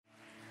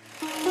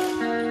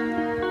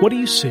What do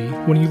you see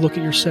when you look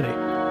at your city?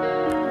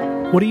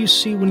 What do you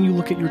see when you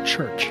look at your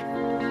church?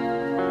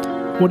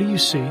 What do you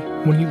see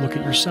when you look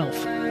at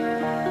yourself?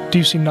 Do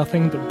you see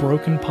nothing but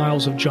broken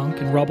piles of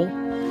junk and rubble?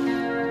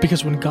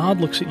 Because when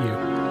God looks at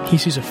you, He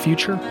sees a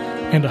future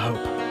and a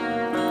hope.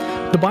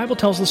 The Bible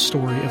tells the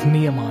story of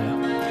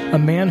Nehemiah, a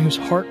man whose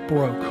heart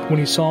broke when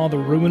he saw the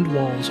ruined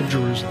walls of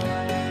Jerusalem.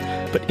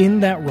 But in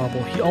that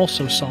rubble, he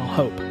also saw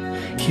hope.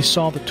 He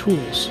saw the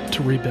tools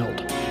to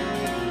rebuild.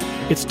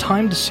 It's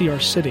time to see our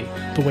city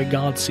the way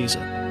God sees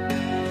it.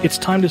 It's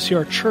time to see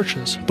our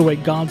churches the way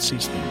God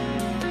sees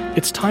them.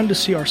 It's time to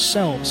see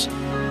ourselves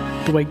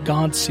the way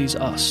God sees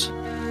us.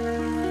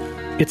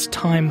 It's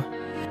time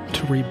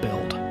to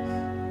rebuild.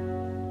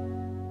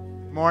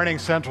 Morning,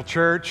 Central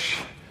Church.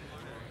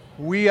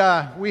 We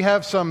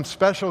have some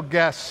special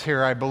guests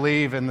here, I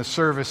believe, in the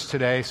service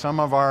today.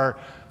 Some of our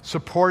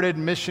supported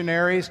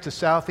missionaries to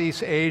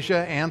Southeast Asia,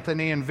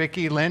 Anthony and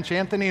Vicki Lynch.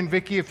 Anthony and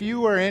Vicki, if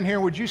you are in here,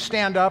 would you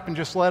stand up and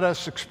just let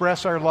us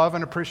express our love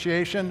and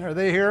appreciation? Are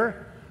they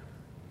here?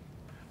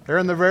 They're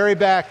in the very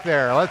back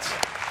there.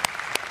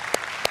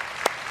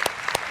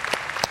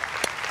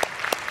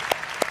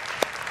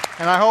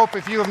 And I hope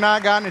if you have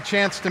not gotten a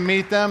chance to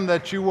meet them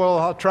that you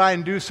will try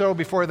and do so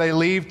before they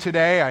leave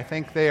today. I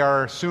think they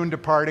are soon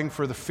departing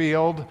for the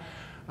field.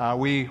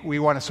 We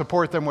want to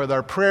support them with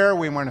our prayer.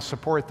 We want to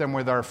support them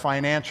with our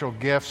financial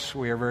gifts.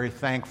 We are very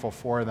thankful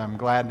for them.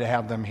 Glad to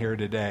have them here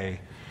today.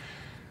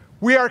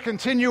 We are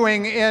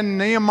continuing in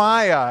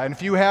Nehemiah, and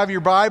if you have your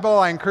Bible,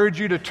 I encourage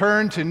you to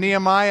turn to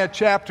Nehemiah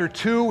chapter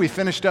 2. We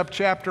finished up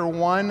chapter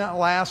 1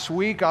 last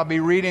week. I'll be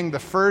reading the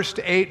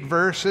first 8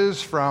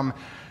 verses from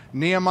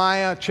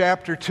Nehemiah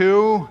chapter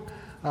 2.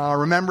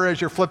 Remember,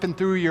 as you're flipping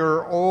through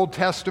your Old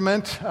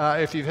Testament,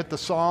 if you've hit the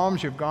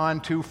Psalms, you've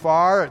gone too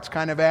far. It's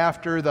kind of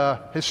after the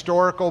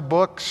historical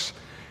books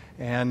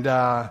and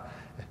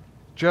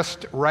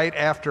just right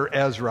after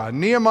Ezra.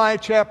 Nehemiah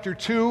chapter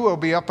 2 will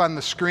be up on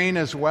the screen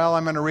as well.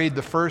 I'm going to read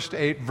the first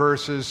 8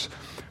 verses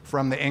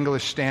from the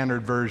English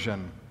Standard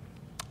Version.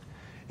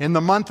 In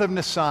the month of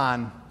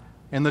Nisan,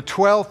 in the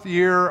 12th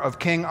year of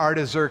King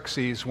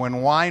Artaxerxes,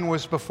 when wine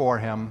was before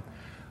him,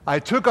 I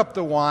took up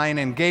the wine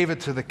and gave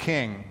it to the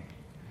king.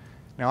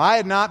 Now I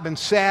had not been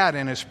sad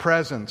in his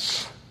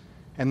presence.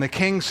 And the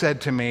king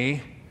said to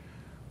me,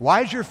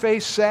 "Why is your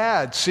face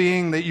sad,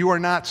 seeing that you are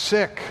not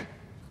sick?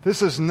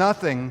 This is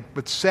nothing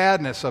but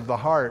sadness of the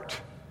heart."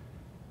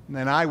 And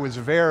then I was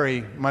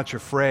very much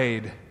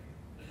afraid.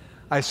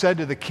 I said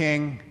to the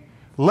king,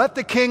 "Let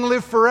the king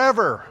live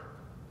forever.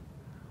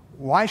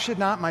 Why should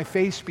not my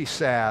face be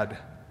sad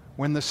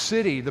when the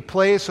city, the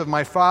place of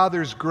my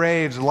father's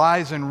graves,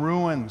 lies in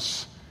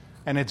ruins,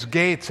 and its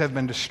gates have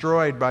been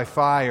destroyed by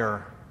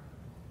fire?"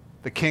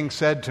 The king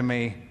said to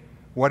me,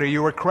 "What are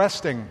you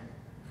requesting?"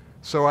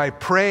 So I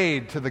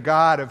prayed to the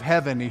God of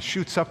heaven. He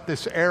shoots up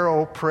this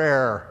arrow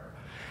prayer.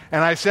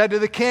 And I said to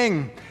the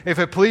king, "If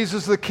it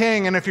pleases the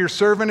king, and if your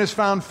servant has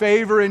found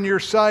favor in your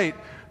sight,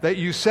 that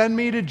you send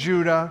me to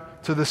Judah,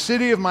 to the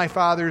city of my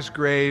father's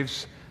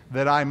graves,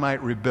 that I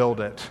might rebuild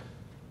it."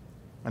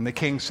 And the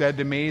king said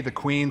to me, the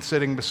queen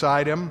sitting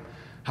beside him,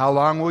 "How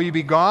long will you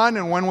be gone,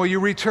 and when will you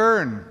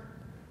return?"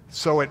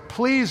 So it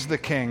pleased the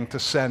king to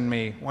send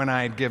me when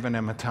I had given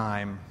him a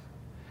time.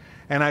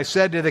 And I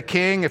said to the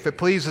king, "If it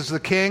pleases the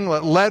king,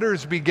 let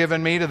letters be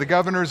given me to the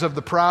governors of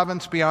the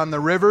province beyond the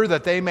river,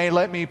 that they may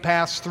let me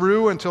pass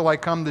through until I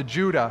come to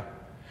Judah.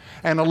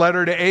 And a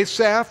letter to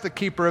Asaph, the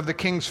keeper of the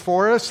king's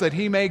forest, that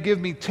he may give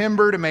me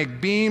timber to make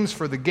beams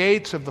for the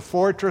gates of the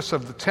fortress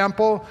of the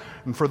temple,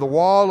 and for the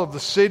wall of the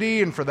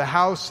city, and for the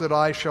house that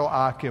I shall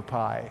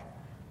occupy."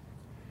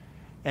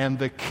 And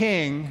the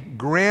king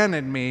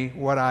granted me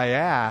what I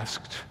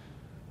asked,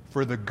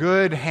 for the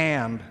good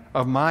hand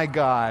of my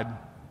God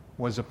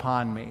was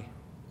upon me.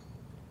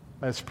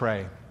 Let's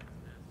pray.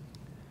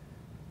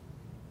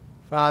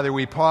 Father,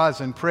 we pause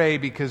and pray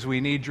because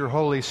we need your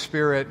Holy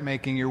Spirit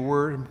make your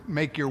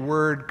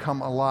word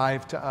come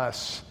alive to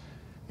us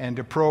and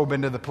to probe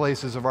into the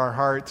places of our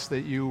hearts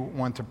that you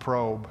want to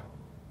probe.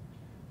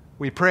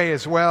 We pray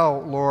as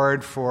well,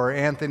 Lord, for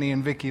Anthony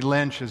and Vicki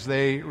Lynch as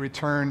they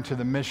return to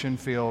the mission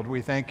field.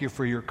 We thank you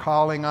for your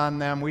calling on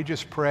them. We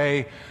just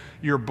pray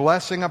your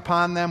blessing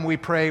upon them. We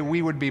pray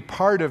we would be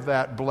part of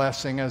that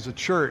blessing as a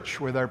church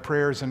with our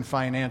prayers and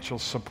financial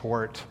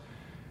support.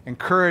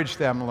 Encourage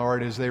them,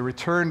 Lord, as they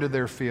return to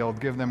their field.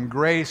 Give them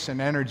grace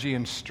and energy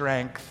and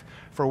strength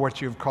for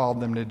what you've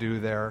called them to do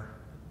there.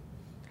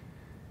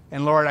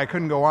 And Lord, I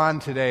couldn't go on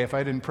today if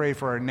I didn't pray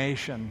for our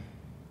nation.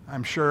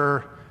 I'm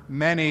sure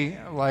many,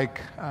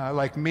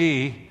 like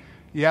me,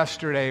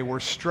 yesterday were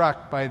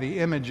struck by the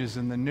images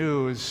in the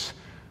news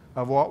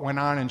of what went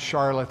on in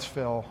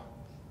Charlottesville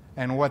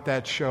and what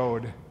that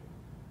showed.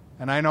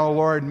 And I know,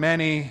 Lord,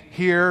 many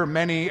here,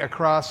 many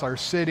across our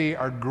city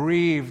are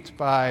grieved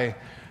by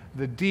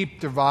the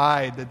deep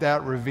divide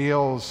that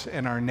reveals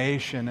in our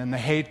nation and the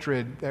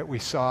hatred that we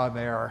saw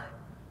there.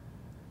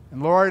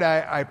 And Lord,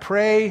 I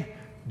pray,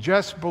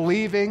 just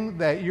believing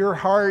that your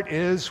heart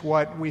is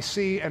what we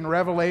see in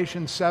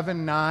Revelation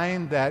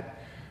 7:9, that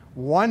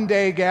One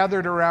day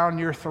gathered around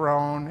your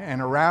throne and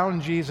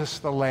around Jesus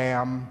the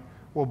Lamb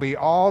will be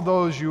all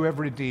those you have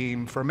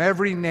redeemed from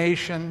every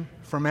nation,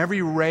 from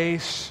every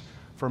race,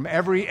 from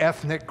every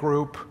ethnic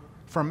group,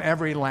 from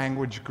every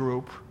language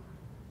group.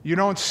 You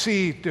don't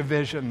see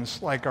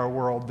divisions like our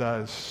world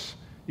does.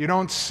 You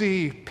don't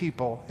see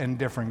people in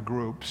different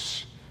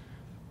groups.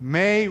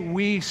 May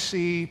we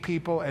see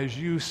people as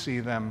you see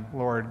them,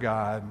 Lord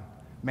God.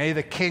 May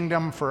the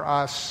kingdom for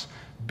us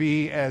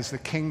be as the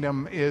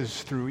kingdom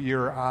is through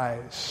your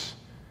eyes.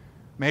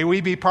 May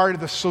we be part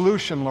of the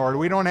solution, Lord.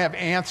 We don't have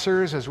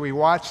answers as we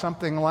watch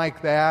something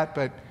like that,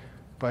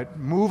 but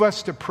move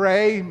us to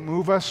pray.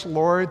 Move us,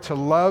 Lord, to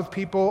love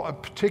people,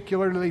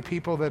 particularly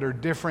people that are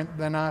different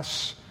than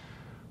us.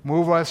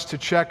 Move us to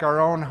check our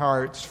own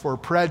hearts for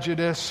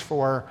prejudice,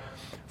 for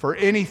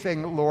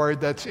anything, Lord,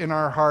 that's in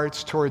our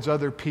hearts towards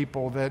other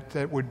people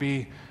that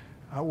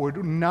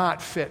would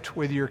not fit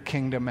with your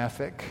kingdom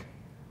ethic.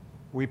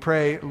 We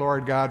pray,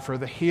 Lord God, for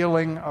the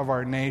healing of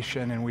our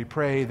nation, and we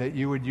pray that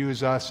you would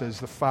use us as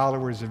the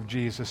followers of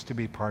Jesus to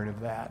be part of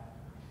that.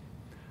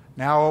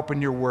 Now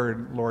open your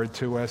word, Lord,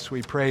 to us.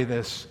 We pray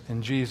this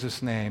in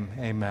Jesus' name.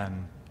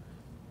 Amen.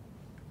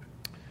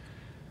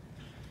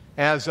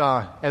 As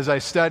I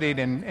studied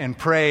and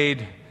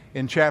prayed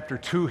in chapter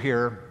 2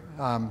 here,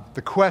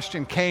 the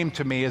question came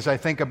to me as I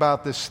think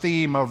about this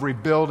theme of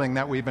rebuilding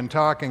that we've been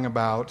talking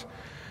about.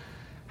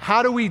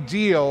 How do we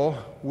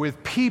deal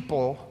with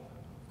people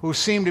who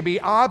seem to be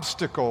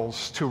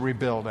obstacles to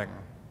rebuilding?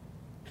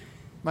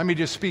 Let me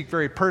just speak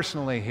very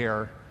personally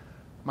here.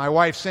 My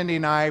wife Cindy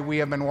and I, we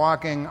have been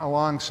walking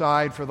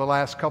alongside for the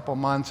last couple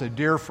months a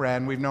dear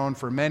friend we've known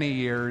for many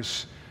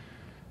years,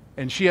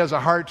 and she has a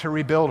heart to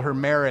rebuild her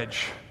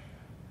marriage.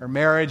 Her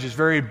marriage is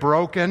very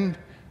broken,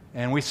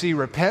 and we see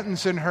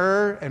repentance in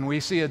her, and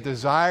we see a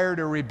desire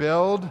to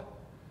rebuild.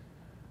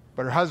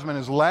 But her husband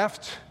has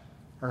left.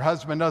 Her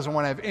husband doesn't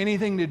want to have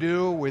anything to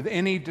do with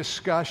any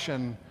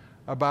discussion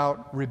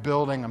about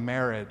rebuilding a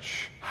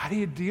marriage. How do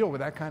you deal with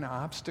that kind of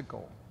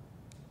obstacle?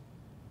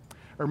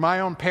 Or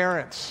my own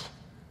parents.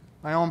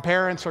 My own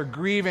parents are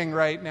grieving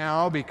right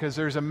now because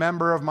there's a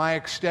member of my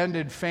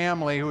extended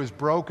family who has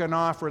broken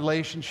off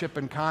relationship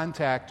and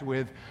contact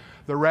with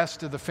the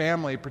rest of the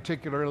family,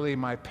 particularly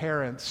my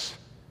parents.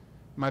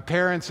 My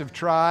parents have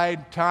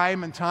tried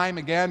time and time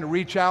again to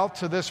reach out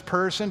to this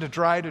person, to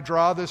try to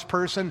draw this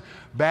person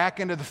back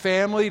into the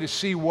family, to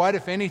see what,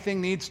 if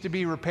anything, needs to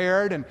be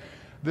repaired. And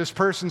this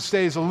person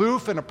stays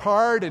aloof and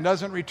apart and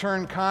doesn't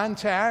return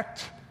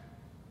contact.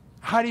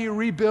 How do you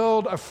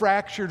rebuild a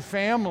fractured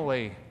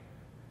family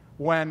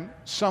when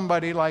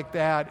somebody like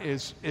that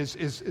is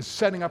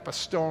setting up a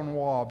stone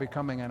wall,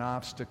 becoming an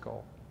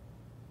obstacle?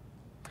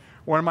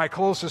 One of my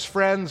closest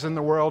friends in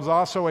the world is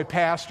also a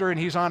pastor, and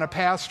he's on a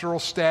pastoral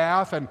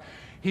staff, and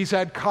he's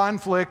had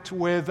conflict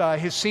with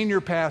his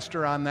senior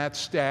pastor on that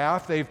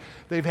staff.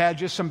 They've had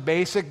just some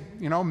basic,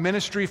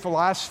 ministry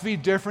philosophy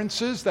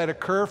differences that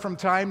occur from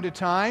time to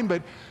time,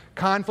 but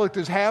conflict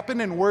has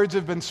happened and words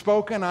have been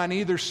spoken on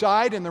either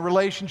side, and the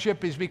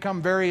relationship has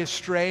become very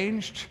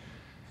estranged.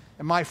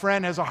 And my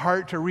friend has a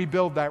heart to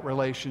rebuild that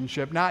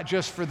relationship, not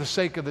just for the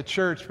sake of the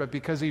church, but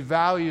because he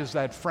values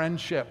that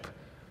friendship.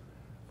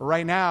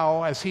 Right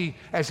now, as he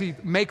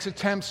makes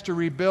attempts to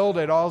rebuild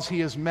it, all he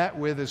has met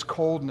with is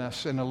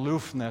coldness and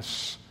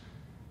aloofness.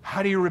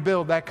 How do you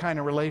rebuild that kind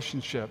of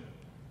relationship?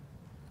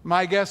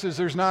 My guess is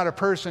there's not a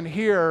person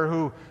here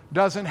who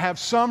doesn't have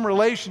some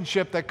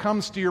relationship that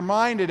comes to your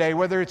mind today,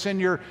 whether it's in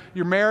your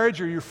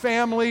marriage or your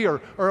family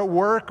or at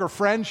work or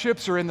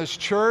friendships or in this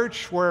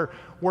church where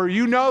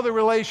the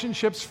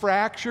relationship's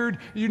fractured,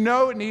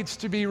 it needs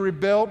to be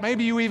rebuilt.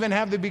 Maybe you even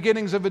have the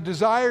beginnings of a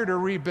desire to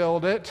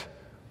rebuild it.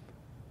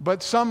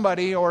 But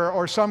somebody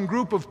or some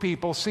group of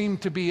people seem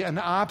to be an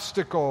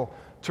obstacle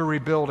to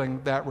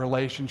rebuilding that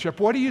relationship.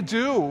 What do you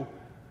do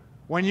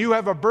when you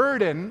have a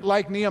burden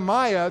like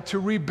Nehemiah to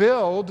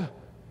rebuild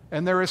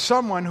and there is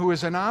someone who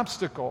is an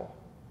obstacle?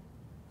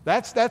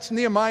 That's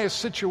Nehemiah's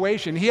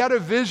situation. He had a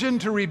vision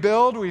to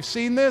rebuild. We've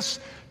seen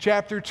this.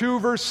 Chapter 2,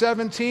 verse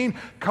 17.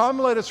 Come,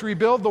 let us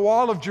rebuild the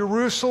wall of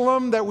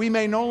Jerusalem that we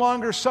may no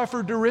longer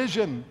suffer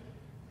derision.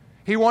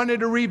 He wanted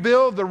to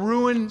rebuild the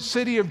ruined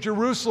city of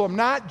Jerusalem,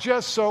 not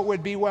just so it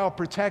would be well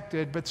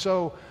protected, but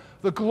so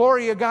the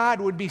glory of God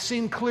would be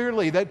seen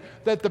clearly, that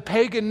the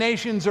pagan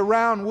nations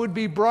around would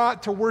be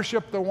brought to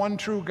worship the one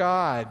true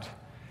God.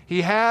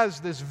 He has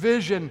this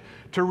vision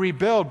to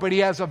rebuild, but he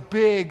has a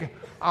big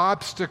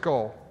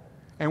obstacle.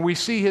 And we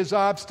see his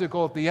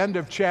obstacle at the end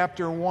of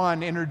chapter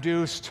 1,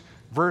 introduced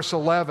verse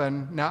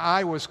 11. Now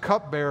I was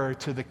cupbearer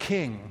to the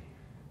king.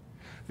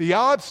 The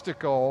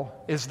obstacle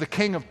is the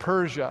king of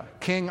Persia,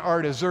 King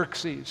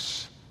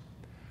Artaxerxes.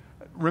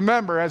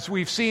 Remember, as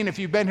we've seen, if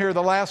you've been here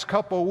the last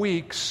couple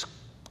weeks,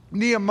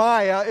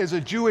 Nehemiah is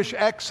a Jewish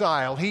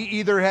exile. He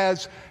either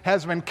has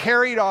been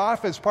carried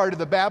off as part of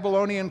the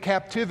Babylonian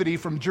captivity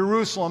from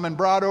Jerusalem and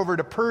brought over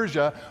to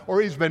Persia,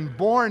 or he's been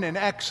born in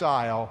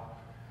exile.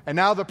 And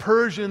now the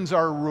Persians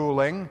are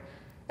ruling.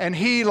 And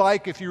he,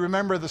 like if you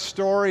remember the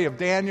story of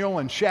Daniel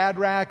and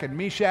Shadrach and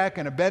Meshach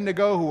and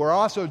Abednego, who were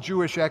also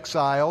Jewish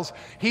exiles,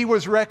 he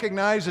was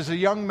recognized as a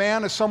young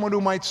man, as someone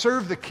who might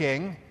serve the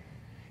king.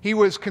 He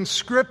was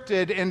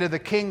conscripted into the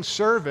king's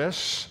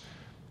service,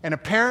 and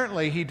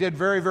apparently he did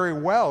very, very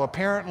well.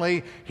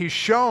 Apparently he's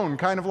shown,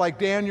 kind of like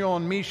Daniel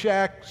and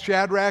Meshach,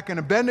 Shadrach and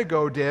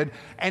Abednego did,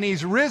 and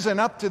he's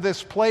risen up to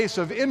this place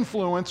of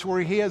influence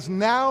where he has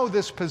now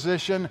this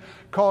position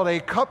called a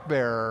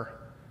cupbearer.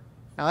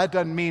 Now, that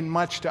doesn't mean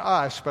much to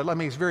us, but let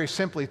me very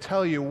simply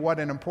tell you what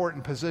an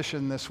important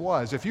position this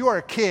was. If you are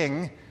a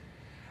king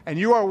and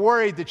you are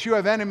worried that you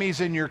have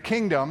enemies in your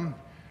kingdom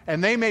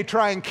and they may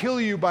try and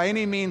kill you by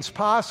any means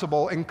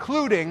possible,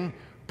 including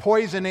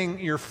poisoning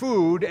your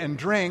food and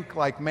drink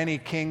like many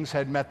kings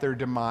had met their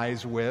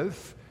demise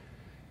with,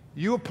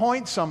 you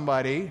appoint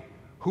somebody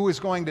who is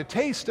going to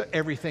taste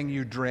everything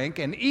you drink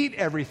and eat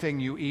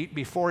everything you eat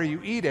before you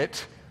eat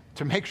it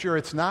to make sure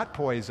it's not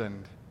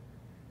poisoned.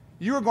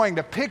 You are going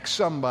to pick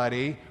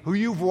somebody who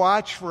you've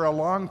watched for a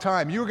long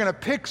time. You're going to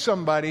pick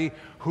somebody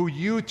who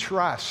you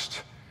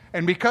trust.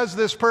 And because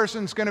this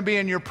person's going to be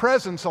in your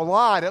presence a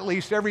lot, at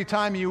least every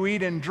time you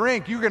eat and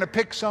drink, you're going to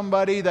pick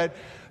somebody that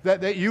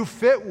you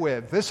fit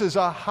with. This is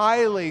a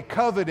highly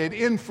coveted,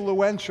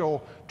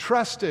 influential,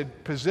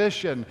 trusted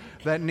position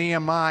that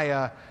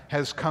Nehemiah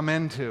has come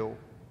into.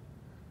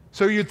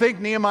 So you'd think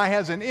Nehemiah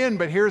has an in,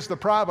 but here's the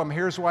problem.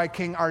 Here's why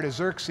King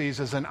Artaxerxes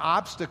is an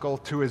obstacle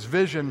to his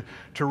vision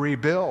to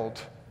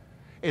rebuild.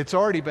 It's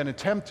already been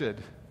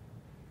attempted.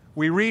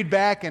 We read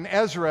back in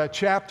Ezra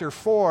chapter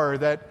 4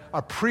 that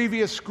a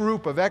previous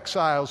group of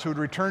exiles who'd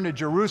returned to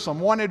Jerusalem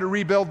wanted to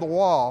rebuild the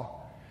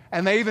wall,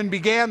 and they even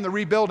began the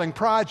rebuilding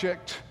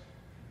project.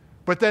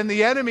 But then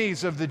the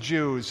enemies of the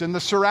Jews in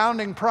the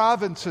surrounding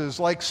provinces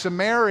like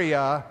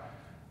Samaria,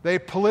 they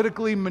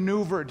politically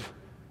maneuvered.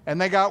 And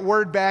they got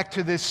word back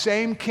to this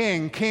same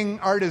king,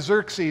 King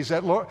Artaxerxes,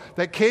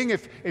 that king,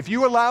 if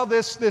you allow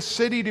this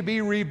city to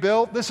be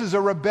rebuilt, this is a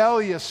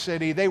rebellious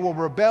city. They will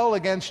rebel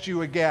against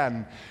you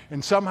again.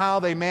 And somehow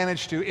they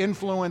manage to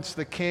influence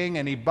the king,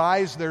 and he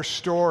buys their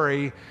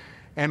story.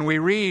 And we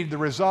read the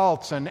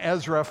results in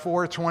Ezra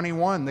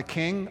 4:21. The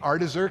king,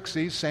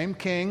 Artaxerxes, same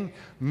king,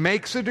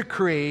 makes a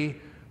decree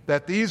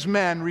that these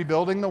men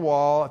rebuilding the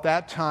wall at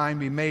that time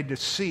be made to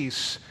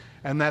cease,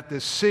 and that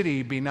this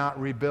city be not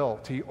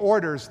rebuilt. He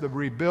orders the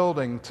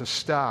rebuilding to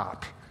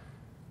stop.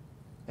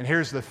 And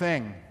here's the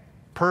thing.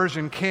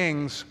 Persian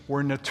kings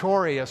were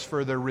notorious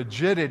for their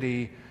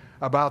rigidity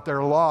about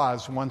their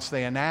laws once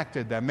they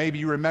enacted them. Maybe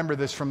you remember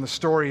this from the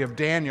story of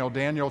Daniel,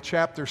 Daniel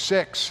chapter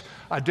 6.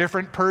 A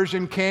different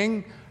Persian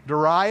king,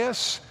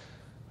 Darius,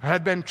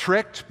 had been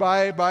tricked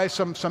by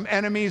some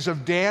enemies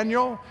of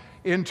Daniel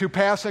into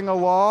passing a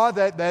law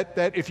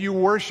that if you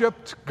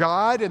worshiped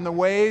God in the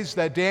ways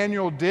that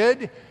Daniel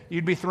did,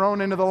 you'd be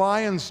thrown into the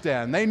lion's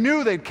den. They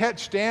knew they'd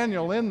catch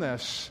Daniel in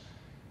this.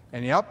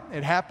 And yep,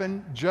 it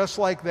happened just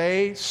like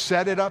they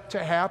set it up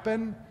to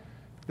happen.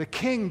 The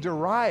king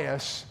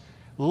Darius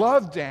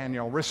loved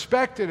Daniel,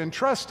 respected and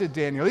trusted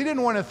Daniel. He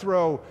didn't want to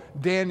throw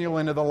Daniel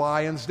into the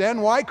lion's den.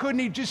 Why couldn't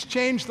he just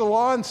change the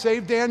law and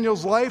save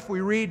Daniel's life?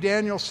 We read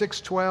Daniel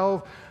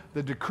 6:12.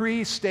 The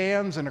decree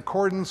stands in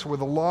accordance with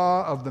the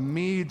law of the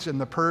Medes and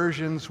the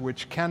Persians,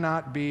 which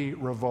cannot be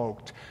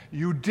revoked.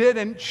 You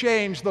didn't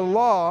change the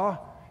law.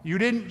 You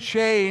didn't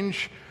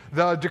change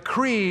the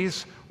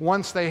decrees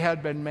once they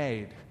had been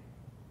made.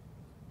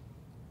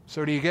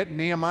 So do you get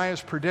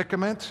Nehemiah's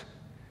predicament?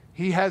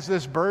 He has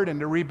this burden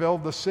to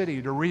rebuild the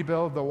city, to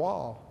rebuild the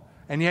wall.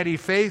 And yet he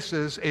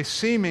faces a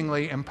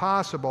seemingly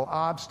impossible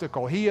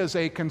obstacle. He is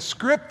a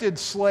conscripted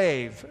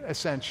slave,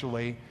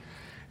 essentially,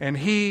 and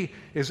he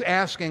is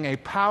asking a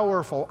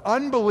powerful,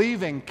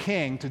 unbelieving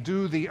king to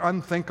do the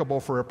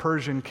unthinkable for a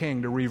Persian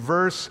king, to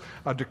reverse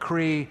a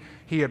decree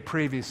he had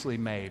previously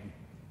made.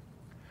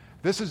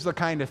 This is the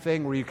kind of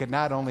thing where you could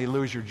not only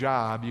lose your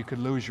job, you could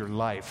lose your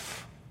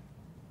life.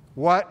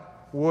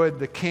 What would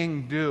the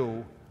king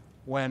do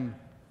when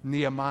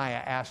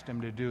Nehemiah asked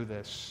him to do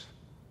this?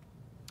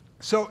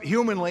 So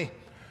humanly,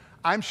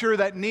 I'm sure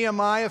that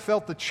Nehemiah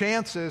felt the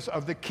chances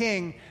of the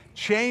king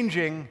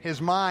changing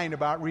his mind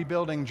about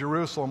rebuilding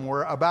Jerusalem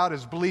were about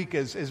as bleak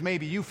as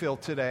maybe you feel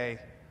today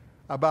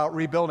about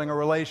rebuilding a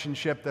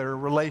relationship. There are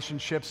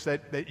relationships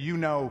that you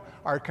know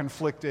are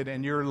conflicted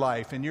in your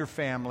life, in your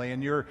family,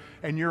 in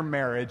your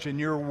marriage, in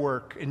your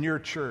work, in your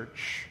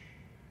church.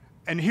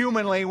 And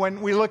humanly, when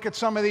we look at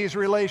some of these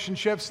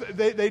relationships,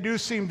 they do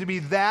seem to be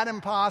that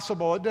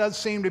impossible. It does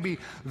seem to be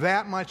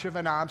that much of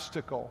an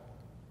obstacle.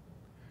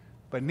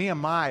 But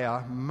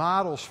Nehemiah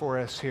models for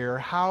us here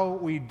how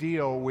we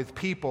deal with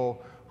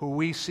people who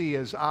we see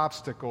as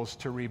obstacles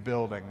to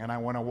rebuilding. And I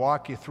want to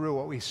walk you through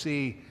what we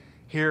see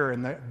here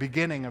in the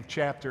beginning of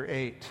chapter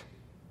 8.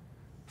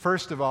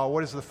 First of all,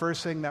 what is the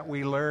first thing that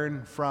we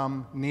learn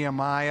from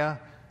Nehemiah?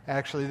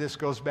 Actually, this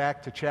goes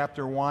back to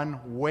chapter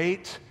 1.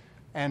 Wait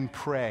and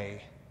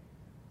pray.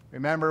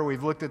 Remember,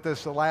 we've looked at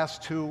this the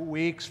last 2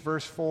 weeks.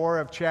 Verse 4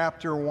 of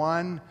chapter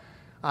 1.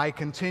 I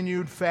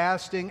continued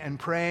fasting and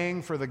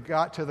praying to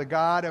the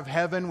God of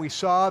heaven. We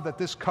saw that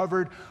this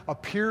covered a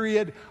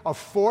period of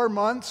 4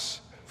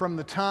 months from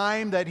the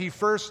time that he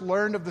first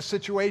learned of the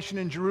situation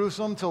in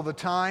Jerusalem till the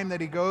time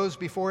that he goes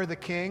before the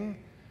king.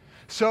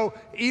 So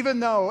even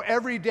though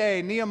every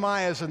day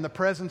Nehemiah is in the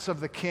presence of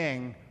the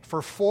king,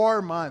 for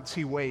 4 months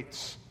he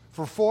waits.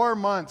 For 4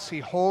 months he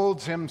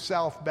holds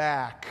himself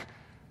back.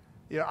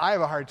 I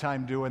have a hard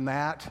time doing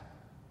that.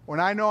 When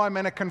I know I'm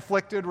in a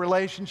conflicted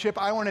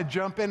relationship, I want to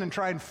jump in and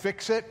try and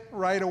fix it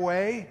right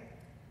away.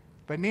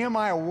 But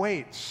Nehemiah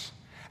waits.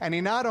 And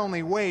he not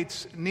only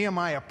waits,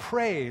 Nehemiah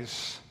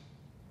prays.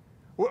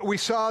 We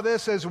saw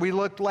this as we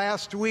looked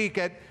last week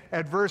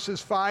at verses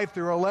 5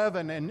 through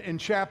 11 in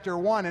chapter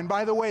 1. And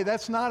by the way,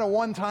 that's not a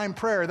one-time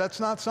prayer. That's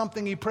not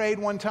something he prayed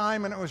one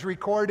time and it was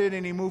recorded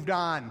and he moved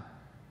on.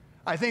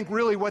 I think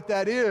really what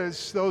that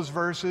is, those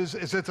verses,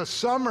 is it's a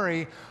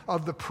summary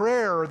of the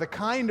prayer, or the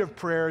kind of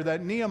prayer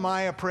that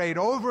Nehemiah prayed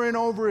over and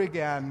over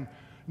again,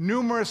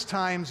 numerous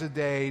times a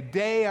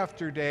day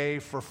after day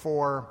for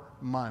 4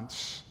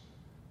 months.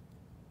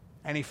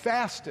 And he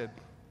fasted.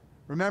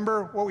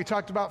 Remember what we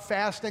talked about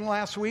fasting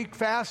last week?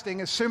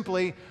 Fasting is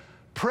simply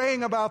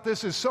praying about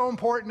this is so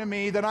important to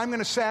me that I'm going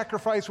to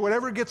sacrifice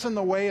whatever gets in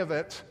the way of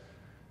it.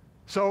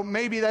 So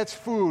maybe that's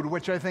food,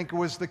 which I think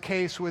was the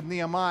case with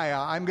Nehemiah.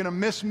 I'm going to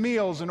miss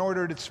meals in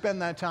order to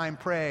spend that time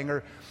praying.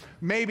 Or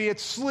maybe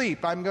it's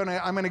sleep. I'm going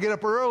to get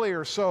up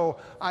earlier so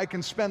I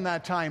can spend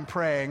that time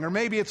praying. Or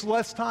maybe it's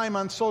less time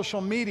on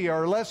social media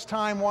or less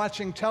time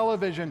watching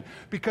television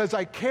because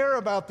I care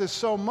about this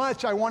so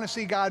much. I want to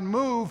see God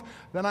move.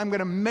 Then I'm going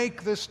to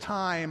make this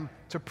time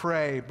to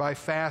pray by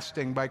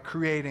fasting, by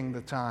creating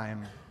the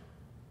time.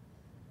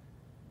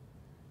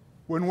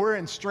 When we're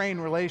in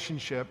strained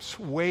relationships,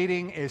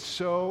 waiting is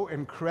so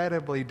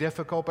incredibly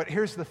difficult. But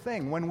here's the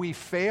thing. When we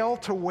fail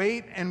to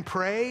wait and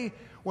pray,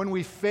 when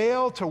we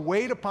fail to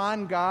wait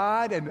upon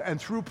God and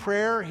through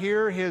prayer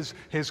hear His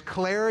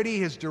clarity,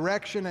 His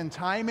direction and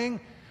timing,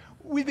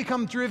 we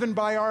become driven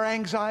by our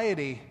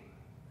anxiety.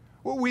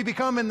 We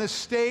become in this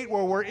state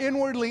where we're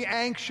inwardly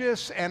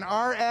anxious and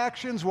our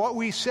actions, what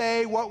we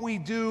say, what we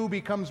do,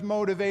 becomes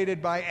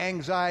motivated by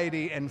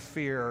anxiety and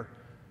fear.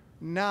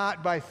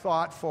 Not by a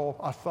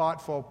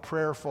thoughtful,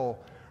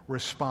 prayerful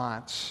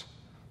response.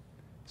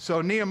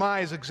 So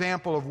Nehemiah's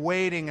example of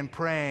waiting and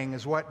praying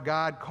is what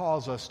God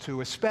calls us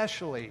to,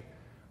 especially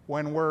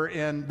when we're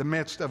in the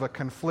midst of a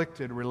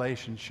conflicted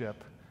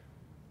relationship.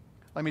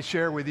 Let me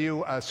share with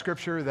you a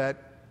scripture that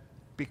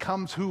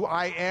becomes who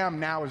I am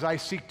now as I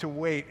seek to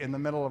wait in the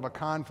middle of a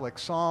conflict.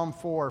 Psalm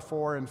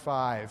 4 and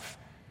 5.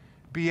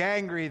 Be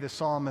angry, the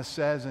psalmist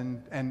says,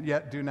 and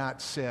yet do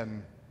not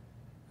sin.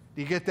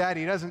 Do you get that?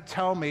 He doesn't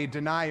tell me,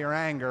 deny your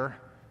anger.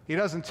 He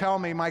doesn't tell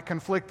me my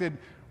conflicted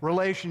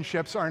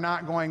relationships are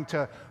not going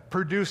to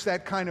produce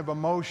that kind of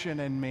emotion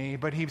in me.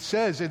 But he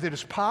says that it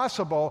is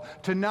possible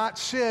to not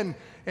sin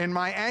in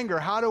my anger.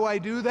 How do I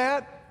do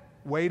that?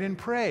 Wait and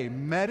pray.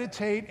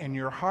 Meditate in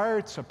your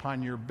hearts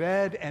upon your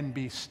bed and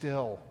be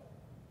still.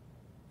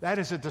 That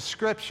is a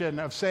description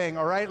of saying,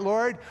 all right,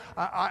 Lord,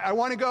 I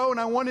want to go and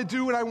I want to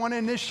do what I want to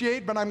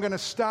initiate, but I'm going to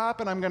stop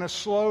and I'm going to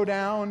slow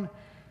down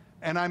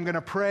and I'm going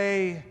to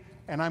pray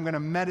and I'm going to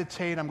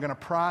meditate. I'm going to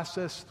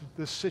process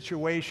this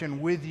situation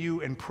with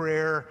you in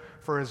prayer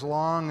for as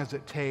long as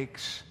it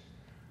takes.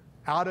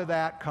 Out of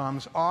that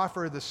comes,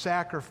 offer the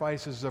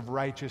sacrifices of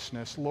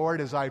righteousness. Lord,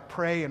 as I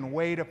pray and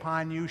wait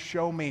upon you,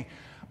 show me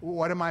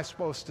what am I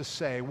supposed to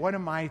say? What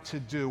am I to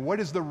do? What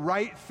is the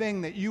right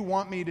thing that you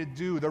want me to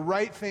do? The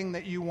right thing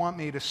that you want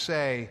me to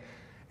say?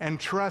 And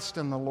trust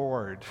in the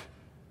Lord.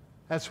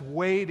 That's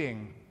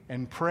waiting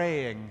and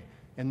praying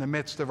in the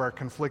midst of our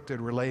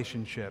conflicted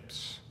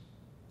relationships.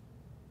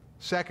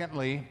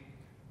 Secondly,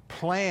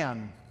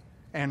 plan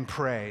and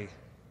pray.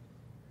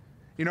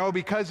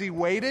 Because he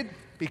waited,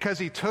 because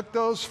he took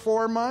those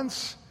 4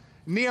 months,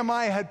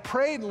 Nehemiah had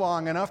prayed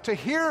long enough to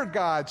hear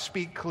God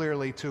speak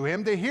clearly to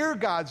him, to hear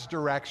God's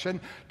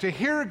direction, to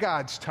hear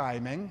God's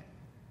timing.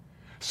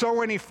 So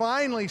when he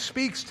finally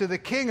speaks to the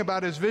king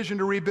about his vision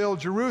to rebuild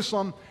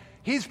Jerusalem,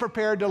 he's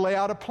prepared to lay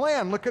out a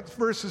plan. Look at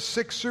verses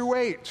 6 through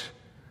 8.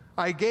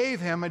 I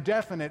gave him a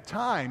definite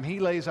time. He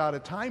lays out a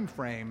time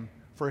frame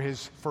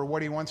for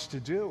what he wants to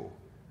do.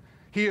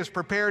 He is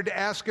prepared to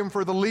ask him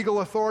for the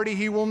legal authority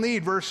he will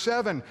need. Verse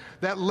 7,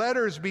 that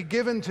letters be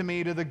given to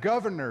me to the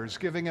governors,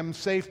 giving him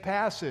safe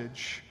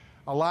passage,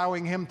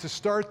 allowing him to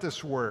start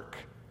this work.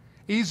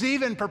 He's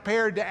even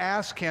prepared to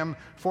ask him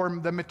for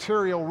the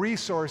material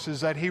resources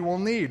that he will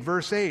need.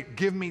 Verse 8,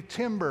 give me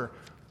timber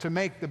to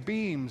make the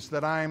beams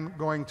that I'm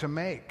going to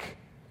make.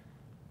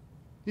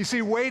 You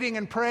see, waiting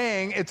and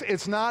praying,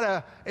 it's not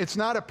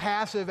a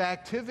passive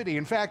activity.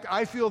 In fact,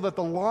 I feel that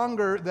the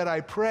longer that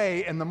I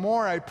pray and the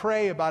more I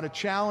pray about a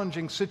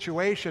challenging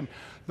situation,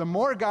 the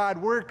more God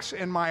works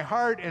in my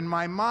heart and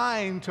my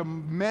mind to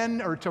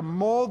mend or to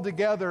mold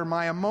together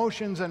my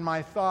emotions and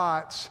my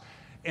thoughts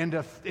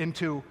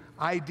into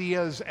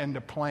ideas and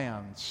to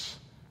plans.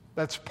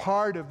 That's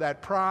part of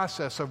that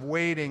process of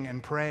waiting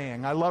and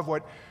praying. I love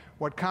what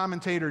what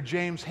commentator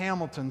James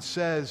Hamilton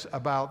says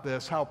about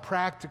this, how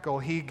practical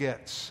he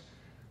gets.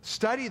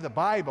 Study the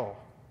Bible.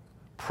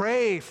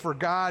 Pray for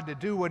God to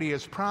do what He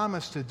has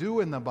promised to do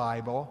in the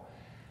Bible,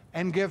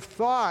 and give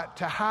thought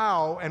to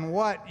how and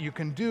what you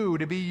can do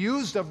to be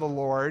used of the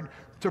Lord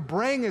to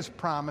bring His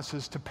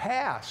promises to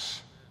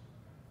pass.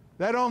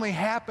 That only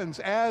happens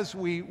as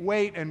we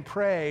wait and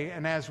pray,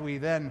 and as we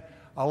then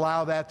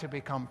allow that to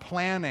become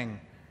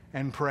planning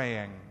and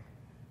praying.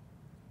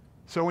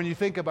 So when you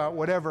think about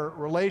whatever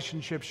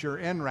relationships you're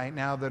in right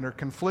now that are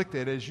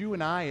conflicted, as you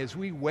and I, as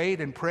we wait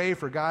and pray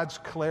for God's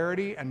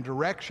clarity and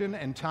direction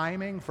and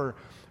timing for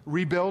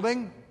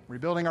rebuilding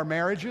our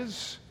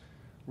marriages,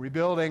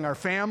 rebuilding our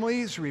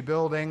families,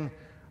 rebuilding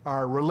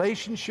our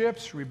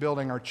relationships,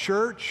 rebuilding our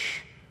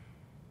church,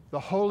 the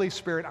Holy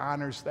Spirit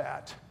honors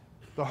that.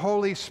 The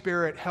Holy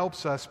Spirit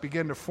helps us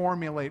begin to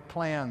formulate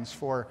plans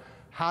for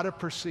how to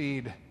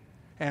proceed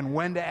and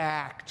when to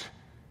act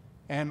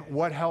and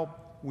what help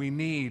we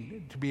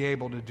need to be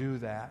able to do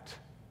that.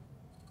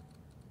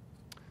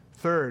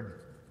 Third,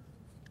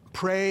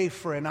 pray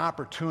for an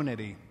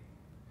opportunity.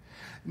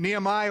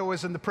 Nehemiah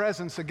was in the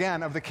presence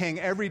again of the king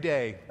every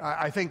day.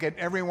 I think at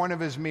every one of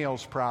his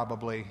meals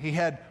probably. He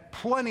had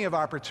plenty of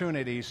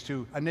opportunities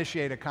to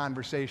initiate a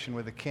conversation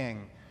with the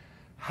king.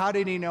 How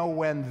did he know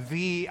when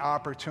the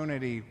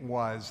opportunity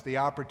was? The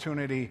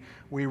opportunity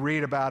we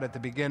read about at the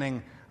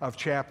beginning of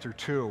chapter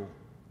 2.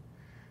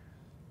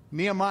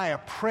 Nehemiah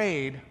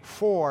prayed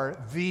for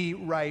the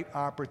right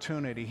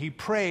opportunity. He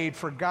prayed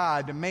for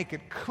God to make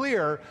it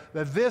clear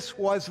that this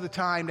was the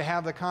time to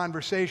have the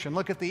conversation.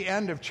 Look at the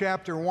end of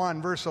chapter 1,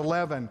 verse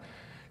 11.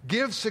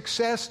 Give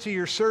success to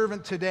your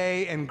servant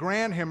today and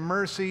grant him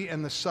mercy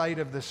in the sight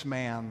of this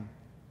man.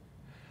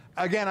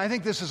 Again, I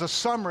think this is a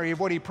summary of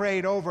what he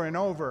prayed over and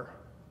over.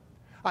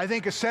 I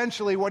think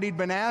essentially what he'd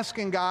been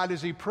asking God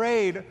as he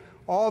prayed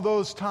all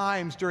those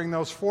times during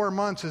those 4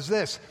 months is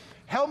this: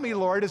 help me,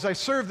 Lord, as I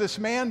serve this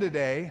man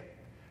today.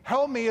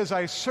 Help me as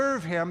I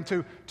serve him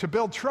to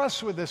build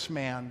trust with this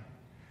man.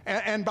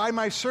 And by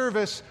my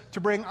service,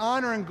 to bring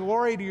honor and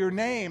glory to your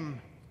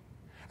name.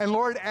 And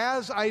Lord,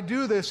 as I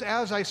do this,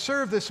 as I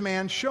serve this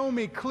man, show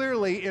me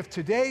clearly if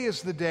today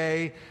is the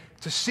day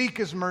to seek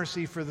His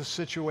mercy for the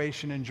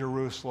situation in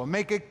Jerusalem.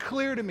 Make it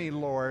clear to me,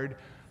 Lord,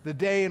 the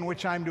day in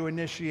which I'm to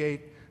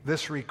initiate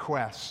this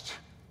request.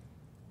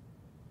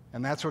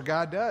 And that's what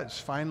God does.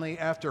 Finally,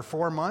 after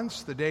 4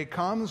 months, the day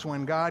comes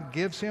when God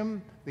gives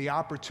him the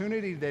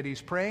opportunity that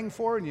he's praying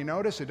for. And you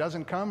notice it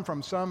doesn't come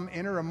from some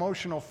inner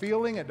emotional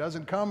feeling. It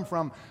doesn't come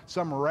from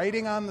some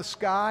writing on the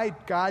sky.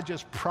 God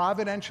just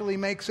providentially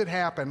makes it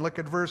happen. Look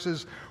at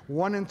verses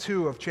 1 and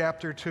 2 of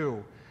chapter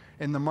 2.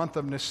 In the month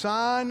of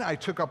Nisan, I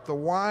took up the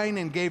wine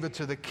and gave it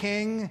to the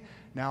king.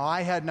 Now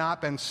I had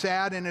not been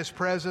sad in his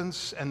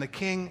presence. And the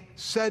king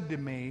said to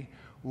me,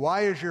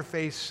 why is your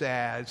face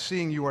sad,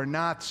 seeing you are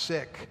not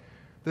sick?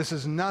 This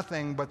is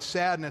nothing but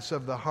sadness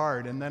of the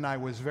heart. And then I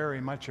was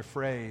very much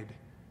afraid.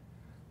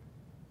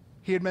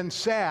 He had been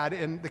sad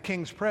in the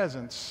king's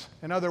presence.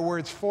 In other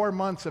words, 4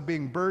 months of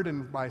being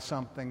burdened by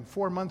something,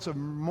 4 months of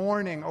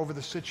mourning over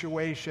the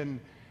situation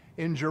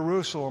in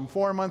Jerusalem,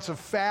 4 months of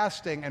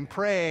fasting and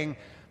praying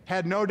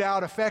had no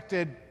doubt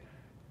affected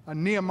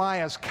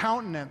Nehemiah's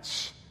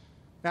countenance.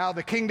 Now,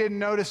 the king didn't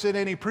notice it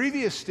any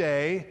previous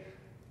day,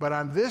 but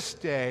on this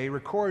day,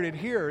 recorded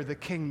here, the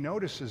king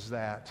notices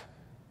that.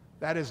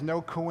 That is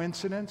no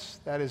coincidence.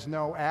 That is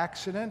no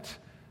accident.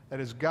 That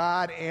is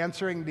God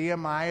answering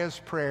Nehemiah's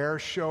prayer.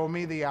 Show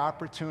me the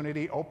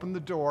opportunity. Open the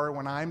door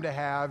when I'm to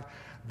have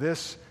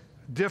this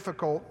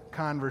difficult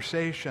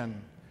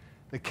conversation.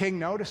 The king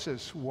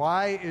notices,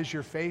 why is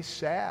your face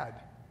sad?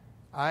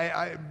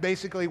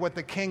 Basically what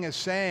the king is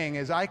saying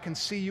is, I can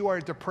see you are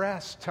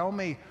depressed. Tell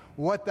me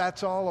what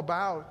that's all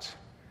about.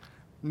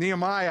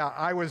 Nehemiah,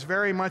 I was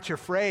very much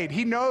afraid.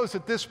 He knows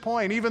at this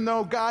point, even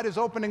though God is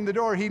opening the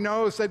door, he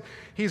knows that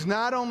he's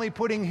not only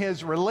putting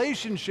his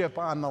relationship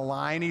on the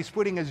line, he's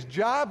putting his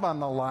job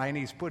on the line,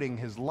 he's putting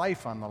his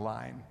life on the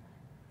line.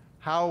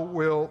 How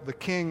will the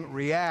king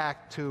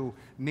react to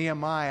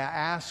Nehemiah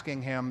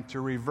asking him to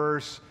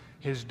reverse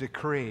his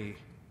decree?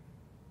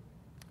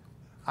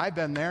 I've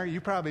been there.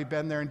 You've probably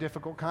been there in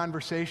difficult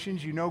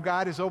conversations. You know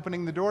God is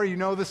opening the door. You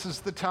know this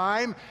is the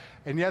time.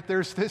 And yet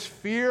there's this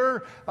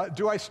fear.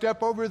 Do I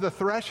step over the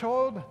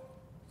threshold?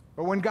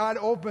 But when God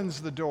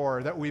opens the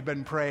door that we've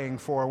been praying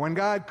for, when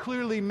God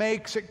clearly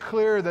makes it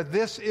clear that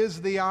this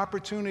is the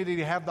opportunity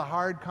to have the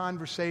hard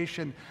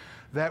conversation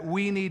that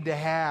we need to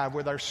have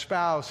with our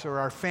spouse or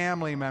our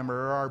family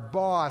member or our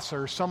boss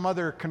or some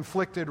other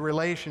conflicted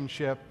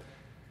relationship,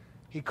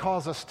 He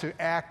calls us to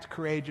act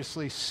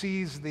courageously,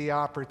 seize the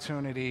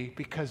opportunity,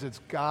 because it's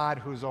God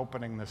who's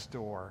opening this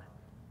door.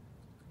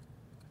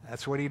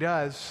 That's what He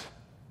does.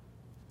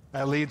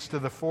 That leads to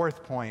the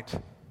fourth point.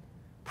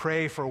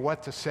 Pray for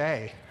what to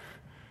say.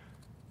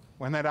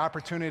 When that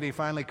opportunity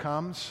finally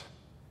comes,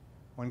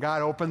 when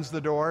God opens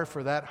the door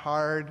for that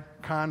hard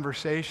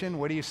conversation,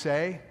 what do you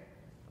say?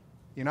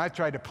 You know, I've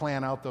tried to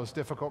plan out those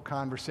difficult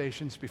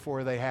conversations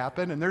before they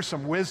happen, and there's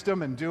some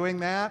wisdom in doing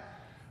that.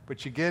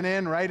 But you get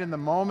in right in the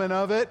moment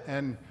of it,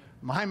 and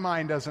my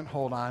mind doesn't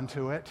hold on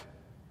to it.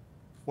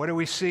 What do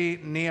we see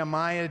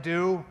Nehemiah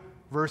do?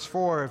 Verse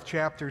 4 of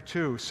chapter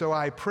 2. So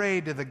I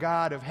prayed to the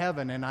God of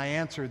heaven, and I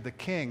answered the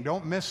king.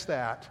 Don't miss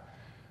that.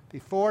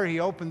 Before he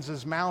opens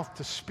his mouth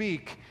to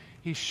speak,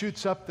 he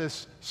shoots up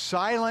this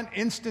silent,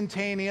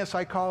 instantaneous,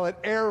 I call it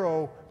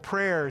arrow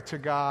prayer to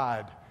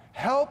God.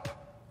 Help,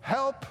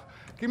 help,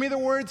 give me the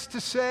words to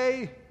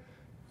say.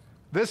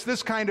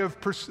 This kind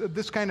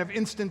of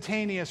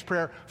instantaneous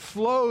prayer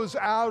flows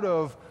out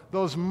of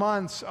those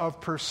months of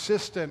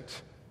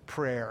persistent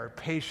prayer,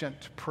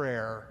 patient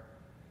prayer.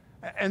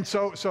 And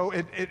so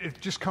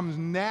it just comes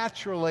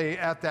naturally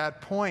at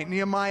that point.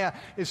 Nehemiah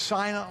is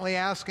silently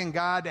asking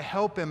God to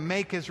help him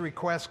make his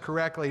request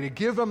correctly, to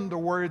give him the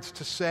words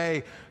to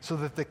say so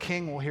that the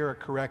king will hear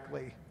it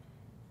correctly.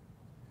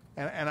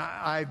 And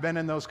I've been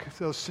in those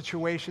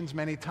situations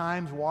many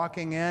times,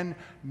 walking in,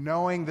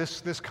 knowing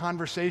this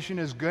conversation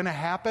is going to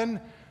happen,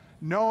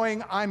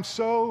 knowing I'm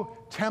so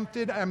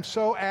tempted, I'm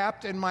so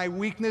apt in my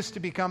weakness to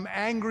become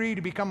angry,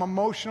 to become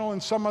emotional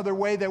in some other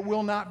way that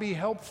will not be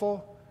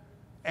helpful.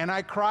 And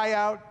I cry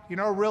out,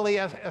 really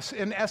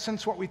in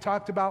essence what we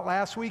talked about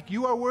last week.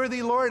 You are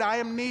worthy, Lord. I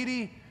am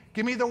needy.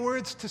 Give me the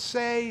words to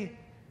say.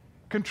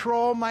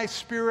 Control my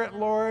spirit,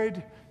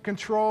 Lord.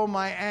 Control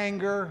my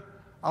anger.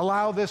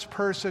 Allow this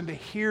person to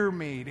hear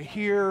me, to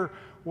hear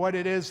what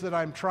it is that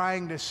I'm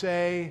trying to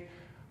say.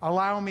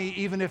 Allow me,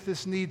 even if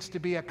this needs to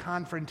be a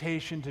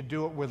confrontation, to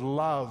do it with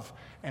love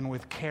and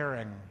with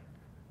caring.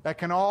 That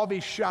can all be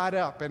shot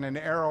up in an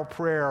arrow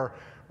prayer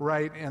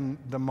right in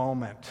the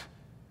moment.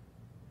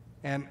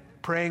 And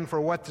praying for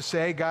what to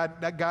say,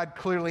 God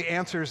clearly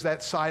answers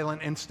that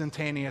silent,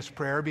 instantaneous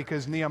prayer,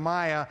 because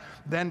Nehemiah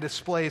then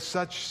displays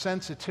such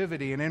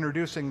sensitivity in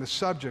introducing the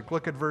subject.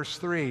 Look at verse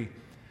 3.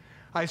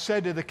 I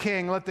said to the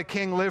king, let the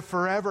king live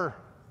forever.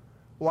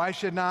 Why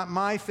should not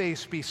my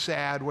face be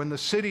sad when the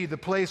city, the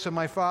place of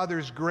my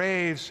father's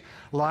graves,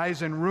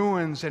 lies in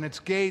ruins and its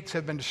gates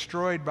have been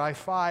destroyed by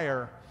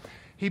fire?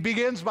 He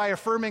begins by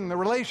affirming the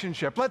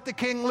relationship. Let the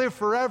king live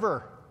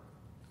forever.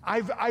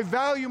 I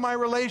value my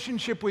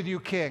relationship with you,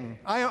 King.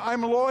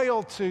 I'm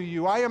loyal to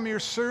you. I am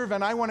your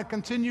servant. I want to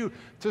continue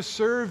to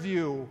serve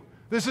you.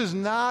 This is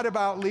not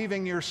about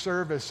leaving your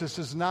service. This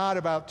is not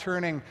about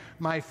turning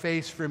my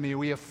face from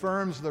you. He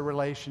affirms the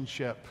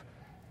relationship.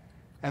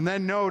 And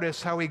then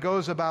notice how he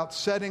goes about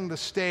setting the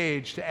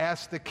stage to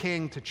ask the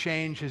king to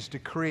change his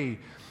decree.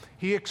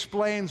 He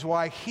explains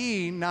why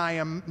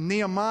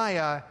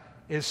Nehemiah,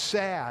 is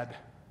sad.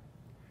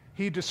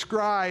 He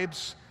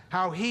describes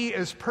how he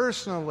is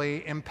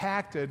personally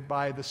impacted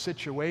by the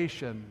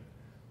situation.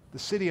 The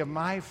city of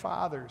my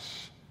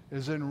fathers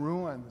is in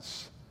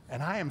ruins,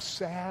 and I am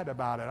sad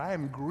about it. I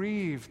am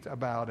grieved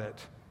about it.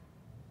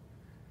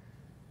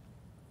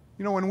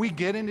 When we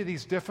get into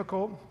these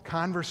difficult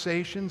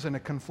conversations in a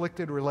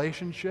conflicted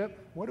relationship,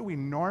 what do we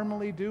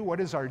normally do? What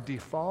is our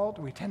default?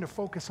 We tend to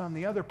focus on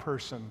the other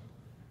person,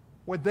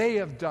 what they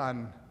have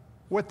done,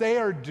 what they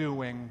are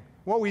doing,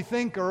 what we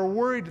think or are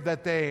worried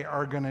that they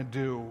are going to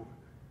do.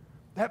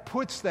 That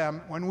puts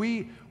them, when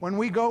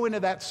we go into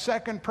that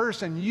second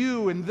person,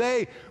 you and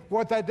they,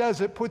 what that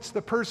does, it puts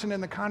the person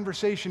in the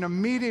conversation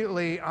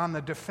immediately on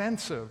the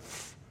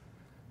defensive.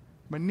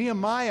 But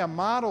Nehemiah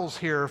models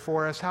here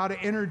for us how to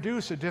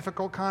introduce a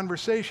difficult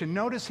conversation.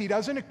 Notice he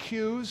doesn't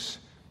accuse,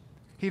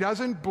 he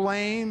doesn't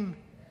blame,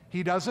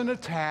 he doesn't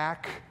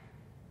attack.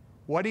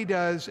 What he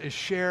does is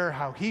share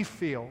how he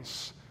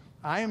feels.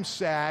 I am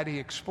sad. He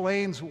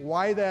explains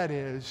why that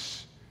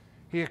is.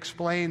 He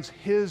explains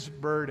his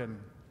burden.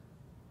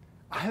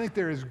 I think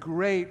there is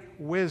great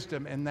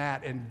wisdom in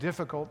that in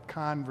difficult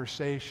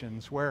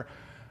conversations where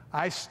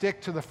I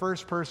stick to the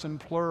first person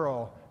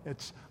plural.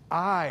 It's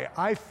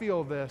I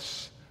feel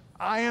this.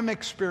 I am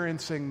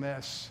experiencing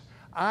this.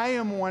 I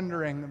am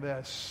wondering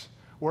this.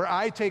 Where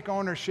I take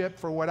ownership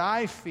for what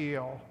I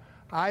feel.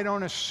 I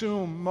don't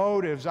assume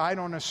motives. I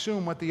don't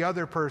assume what the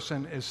other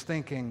person is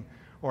thinking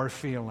or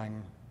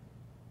feeling.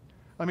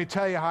 Let me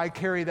tell you how I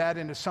carry that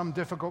into some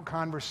difficult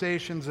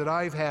conversations that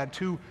I've had.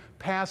 Two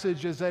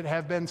passages that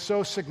have been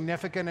so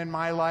significant in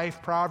my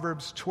life.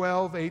 Proverbs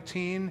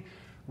 12:18.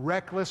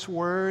 Reckless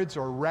words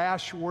or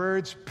rash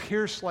words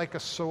pierce like a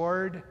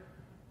sword,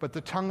 but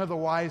the tongue of the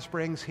wise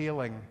brings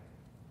healing.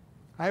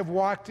 I've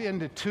walked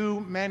into too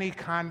many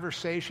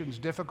conversations,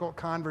 difficult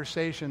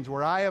conversations,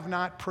 where I have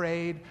not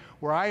prayed,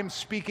 where I am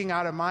speaking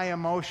out of my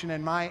emotion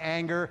and my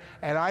anger,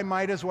 and I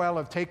might as well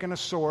have taken a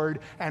sword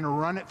and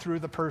run it through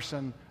the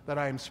person that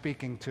I am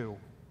speaking to.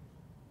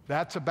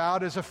 That's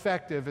about as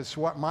effective as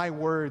what my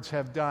words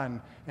have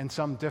done in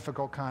some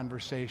difficult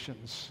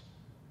conversations.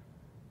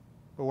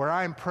 But where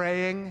I'm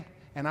praying,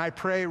 and I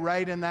pray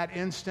right in that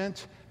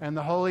instant, and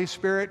the Holy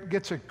Spirit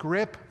gets a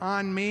grip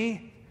on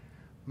me,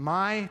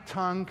 my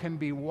tongue can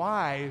be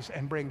wise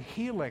and bring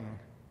healing.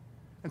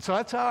 And so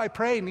that's how I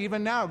pray, and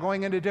even now,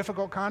 going into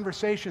difficult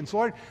conversations.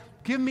 Lord,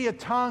 give me a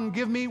tongue,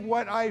 give me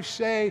what I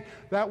say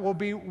that will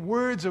be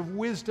words of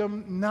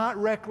wisdom, not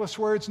reckless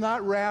words,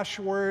 not rash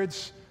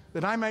words,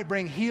 that I might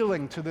bring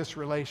healing to this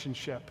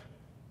relationship.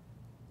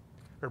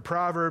 Or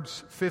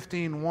Proverbs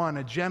 15:1,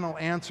 a gentle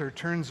answer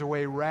turns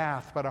away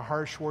wrath, but a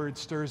harsh word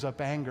stirs up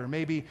anger.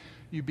 Maybe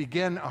you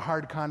begin a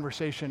hard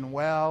conversation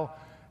well,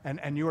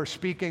 and you are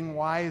speaking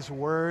wise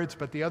words,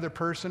 but the other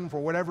person,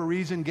 for whatever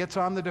reason, gets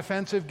on the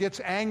defensive,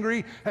 gets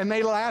angry, and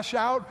they lash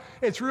out.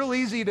 It's real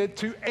easy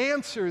to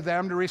answer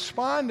them, to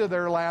respond to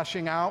their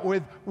lashing out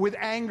with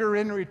anger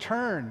in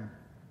return.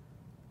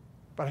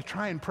 But I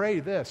try and pray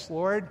this,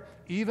 Lord,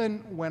 even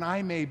when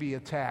I may be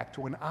attacked,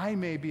 when I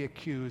may be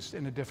accused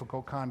in a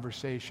difficult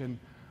conversation,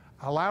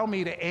 allow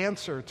me to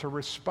answer, to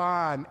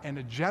respond in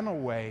a gentle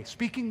way,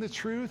 speaking the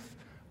truth,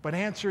 but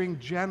answering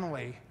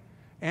gently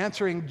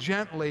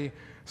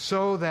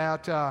so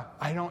that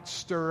I don't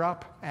stir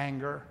up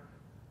anger.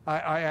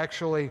 I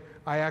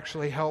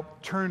actually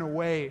help turn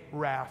away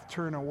wrath,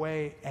 turn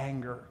away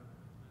anger.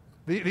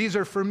 These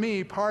are, for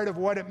me, part of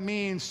what it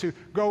means to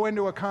go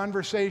into a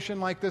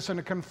conversation like this in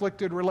a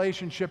conflicted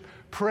relationship,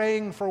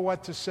 praying for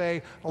what to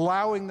say,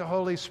 allowing the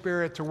Holy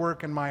Spirit to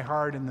work in my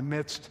heart in the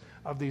midst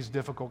of these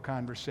difficult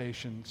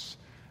conversations.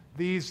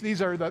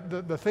 These are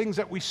the things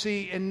that we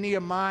see in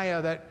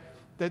Nehemiah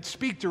that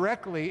speak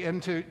directly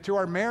into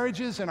our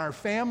marriages and our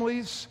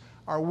families,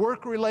 our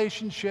work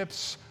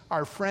relationships,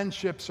 our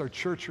friendships, our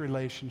church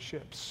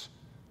relationships.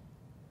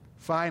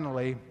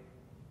 Finally,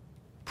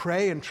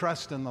 pray and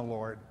trust in the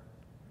Lord.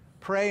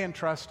 Pray and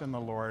trust in the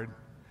Lord.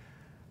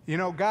 You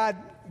know, God,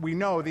 we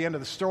know the end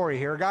of the story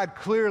here. God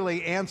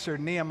clearly answered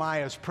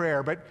Nehemiah's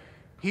prayer, but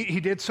he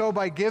did so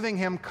by giving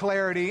him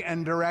clarity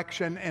and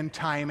direction and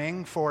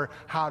timing for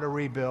how to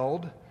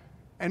rebuild.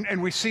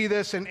 And we see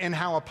this in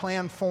how a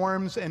plan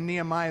forms in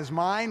Nehemiah's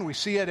mind. We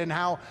see it in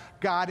how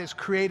God has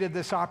created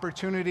this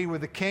opportunity with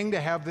the king to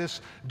have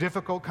this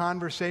difficult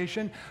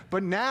conversation.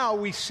 But now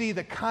we see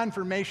the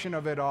confirmation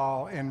of it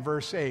all in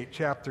verse 8,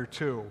 chapter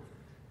 2.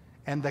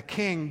 And the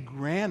king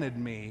granted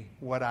me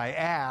what I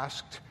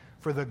asked,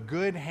 for the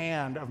good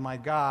hand of my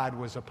God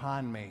was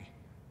upon me.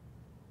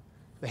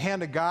 The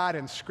hand of God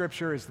in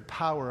Scripture is the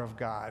power of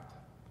God.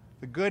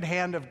 The good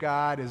hand of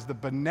God is the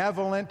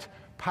benevolent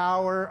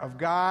power of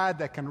God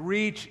that can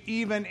reach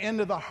even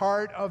into the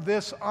heart of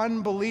this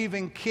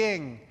unbelieving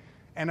king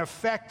and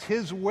affect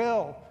his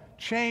will,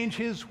 change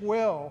his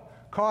will,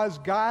 cause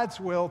God's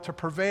will to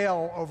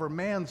prevail over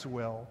man's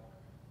will.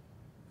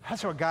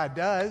 That's what God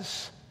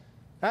does.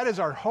 That is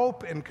our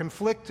hope in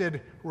conflicted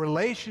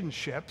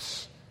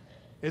relationships.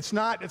 It's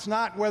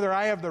not whether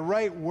I have the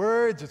right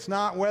words. It's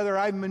not whether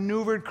I've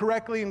maneuvered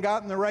correctly and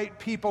gotten the right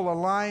people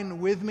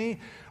aligned with me.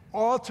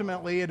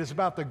 Ultimately, it is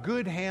about the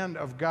good hand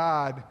of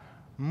God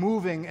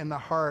moving in the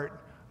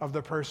heart of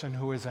the person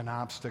who is an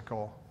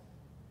obstacle.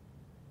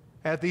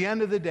 At the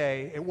end of the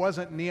day, it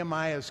wasn't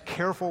Nehemiah's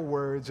careful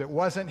words. It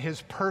wasn't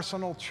his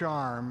personal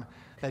charm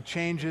that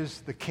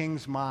changes the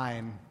king's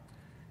mind.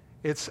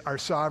 It's our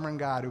sovereign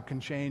God who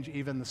can change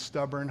even the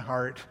stubborn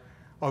heart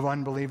of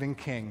unbelieving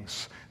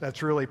kings.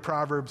 That's really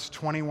Proverbs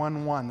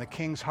 21:1. The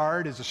king's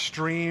heart is a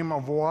stream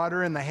of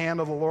water in the hand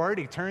of the Lord.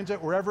 He turns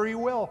it wherever he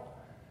will.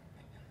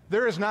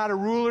 There is not a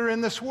ruler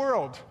in this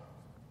world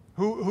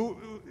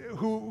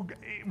who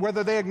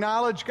whether they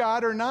acknowledge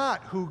God or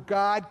not, who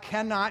God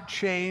cannot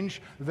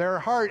change their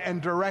heart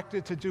and direct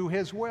it to do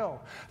his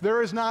will.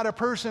 There is not a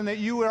person that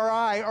you or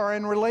I are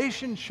in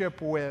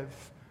relationship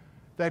with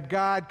that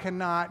God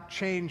cannot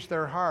change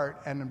their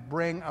heart and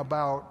bring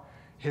about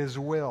his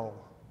will.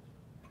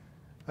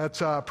 That's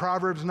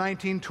Proverbs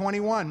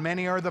 19:21.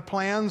 Many are the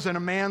plans in a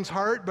man's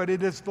heart, but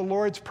it is the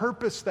Lord's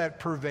purpose that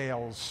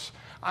prevails.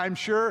 I'm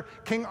sure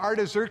King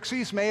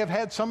Artaxerxes may have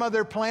had some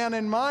other plan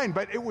in mind,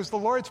 but it was the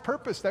Lord's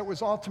purpose that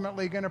was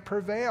ultimately going to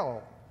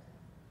prevail.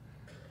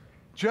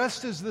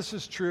 Just as this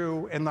is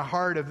true in the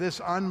heart of this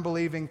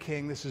unbelieving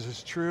king, this is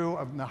as true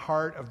in the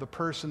heart of the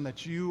person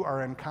that you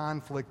are in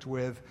conflict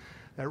with,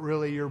 that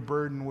really you're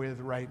burdened with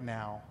right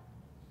now.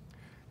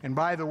 And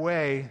by the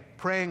way,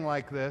 praying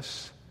like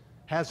this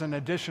has an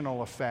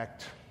additional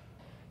effect.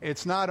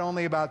 It's not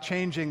only about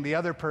changing the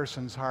other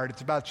person's heart,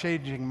 it's about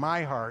changing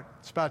my heart.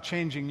 It's about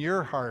changing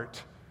your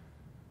heart.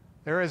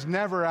 There is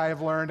never, I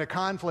have learned, a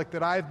conflict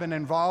that I've been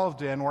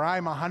involved in where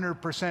I'm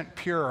 100%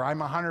 pure, I'm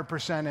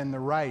 100% in the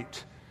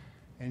right.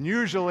 And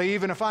usually,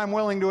 even if I'm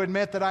willing to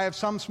admit that I have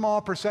some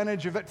small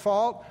percentage of at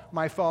fault,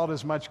 my fault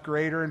is much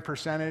greater in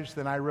percentage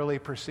than I really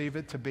perceive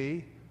it to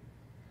be.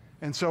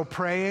 And so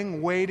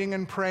praying, waiting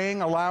and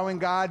praying, allowing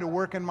God to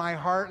work in my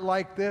heart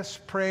like this,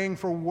 praying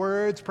for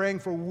words, praying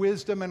for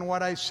wisdom in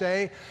what I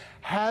say,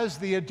 has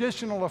the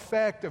additional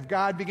effect of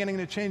God beginning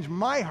to change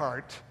my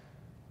heart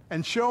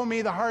and show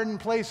me the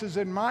hardened places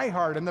in my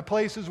heart and the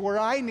places where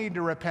I need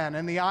to repent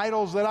and the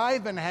idols that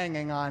I've been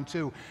hanging on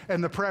to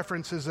and the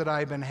preferences that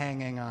I've been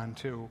hanging on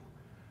to.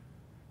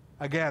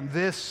 Again,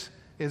 this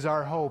is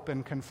our hope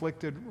in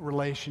conflicted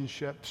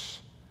relationships.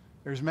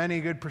 There's many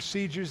good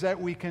procedures that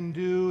we can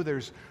do.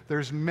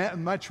 There's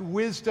much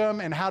wisdom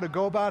in how to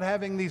go about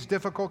having these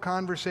difficult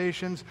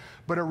conversations,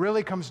 but it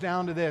really comes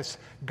down to this.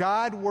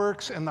 God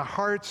works in the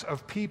hearts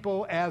of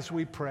people as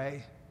we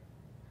pray.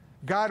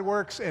 God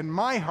works in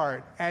my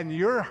heart and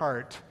your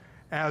heart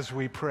as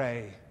we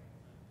pray.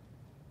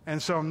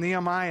 And so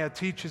Nehemiah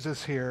teaches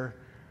us here,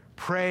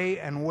 pray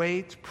and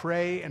wait,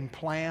 pray and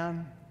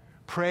plan.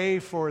 Pray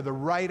for the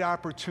right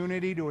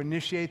opportunity to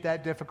initiate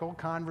that difficult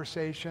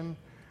conversation.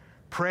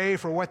 Pray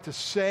for what to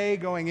say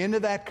going into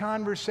that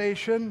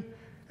conversation,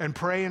 and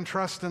pray and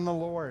trust in the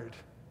Lord.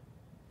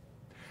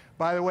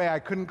 By the way, I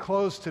couldn't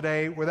close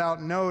today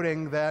without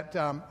noting that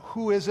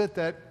who is it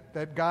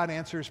that God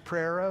answers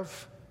prayer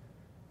of?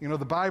 You know,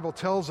 the Bible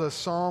tells us,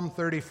 Psalm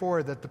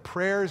 34, that the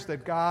prayers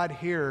that God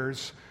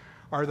hears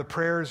are the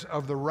prayers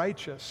of the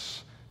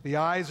righteous. The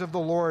eyes of the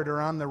Lord are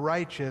on the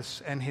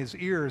righteous, and his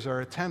ears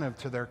are attentive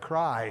to their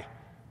cry.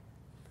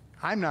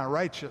 I'm not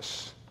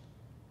righteous.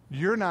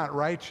 You're not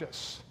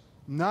righteous.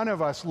 None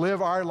of us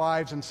live our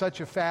lives in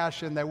such a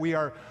fashion that we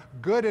are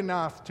good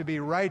enough to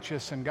be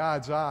righteous in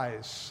God's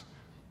eyes.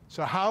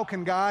 So how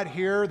can God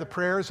hear the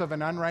prayers of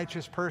an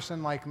unrighteous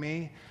person like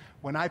me?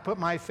 When I put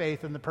my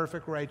faith in the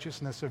perfect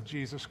righteousness of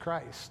Jesus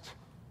Christ.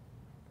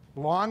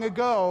 Long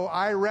ago,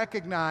 I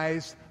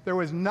recognized there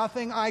was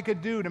nothing I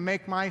could do to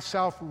make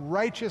myself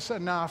righteous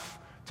enough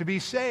to be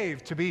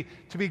saved, to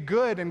be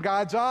good in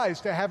God's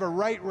eyes, to have a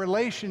right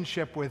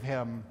relationship with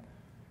Him.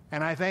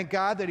 And I thank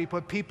God that He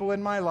put people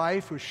in my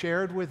life who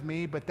shared with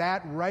me, but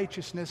that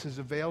righteousness is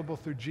available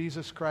through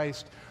Jesus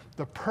Christ,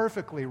 the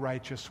perfectly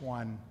righteous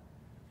one.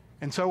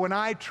 And so when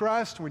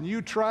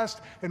you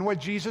trust in what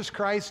Jesus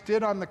Christ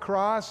did on the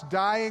cross,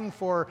 dying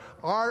for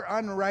our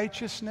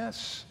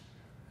unrighteousness,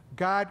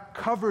 God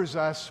covers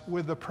us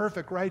with the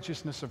perfect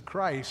righteousness of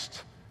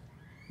Christ.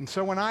 And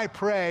so when I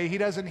pray, He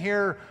doesn't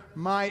hear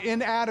my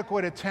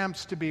inadequate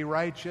attempts to be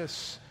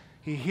righteous.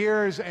 He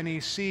hears and He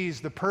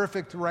sees the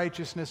perfect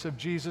righteousness of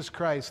Jesus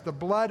Christ, the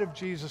blood of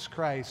Jesus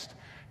Christ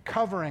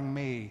covering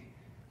me.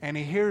 And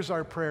He hears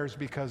our prayers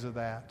because of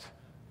that.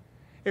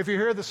 If you're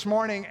here this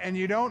morning and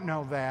you don't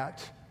know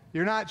that,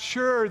 you're not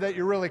sure that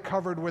you're really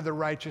covered with the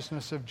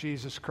righteousness of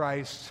Jesus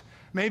Christ,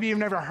 maybe you've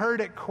never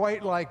heard it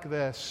quite like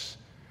this,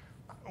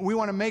 we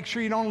want to make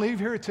sure you don't leave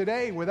here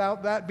today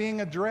without that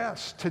being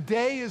addressed.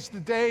 Today is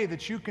the day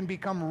that you can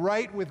become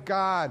right with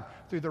God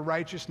through the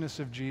righteousness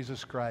of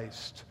Jesus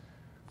Christ.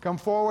 Come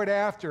forward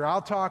after.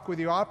 I'll talk with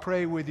you. I'll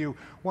pray with you.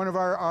 One of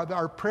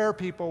our prayer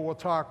people will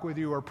talk with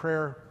you or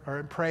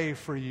pray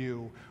for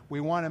you. We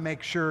want to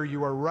make sure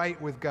you are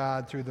right with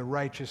God through the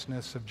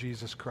righteousness of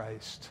Jesus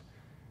Christ.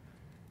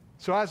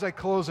 So as I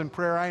close in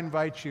prayer, I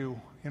invite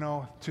you,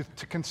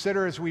 to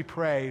consider as we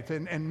pray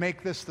and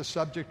make this the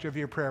subject of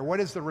your prayer.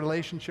 What is the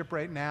relationship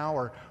right now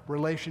or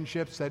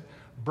relationships that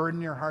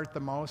burden your heart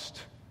the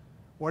most?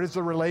 What is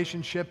the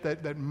relationship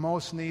that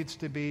most needs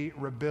to be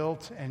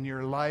rebuilt in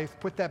your life?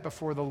 Put that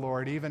before the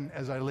Lord, even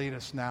as I lead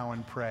us now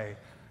in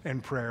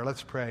prayer.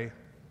 Let's pray.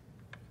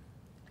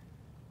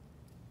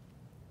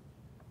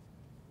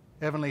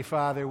 Heavenly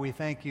Father, we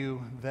thank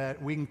you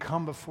that we can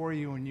come before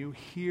you and you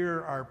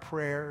hear our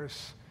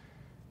prayers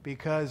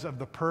because of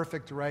the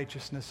perfect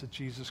righteousness of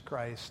Jesus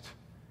Christ.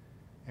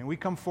 And we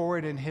come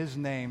forward in His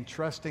name,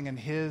 trusting in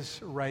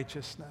His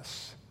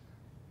righteousness.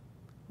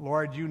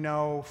 Lord, you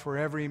know for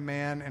every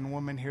man and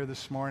woman here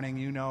this morning,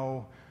 you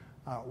know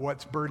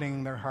what's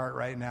burdening their heart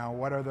right now.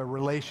 What are the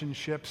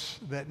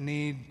relationships that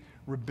need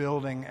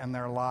rebuilding in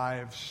their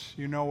lives?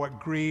 You know what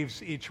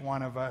grieves each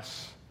one of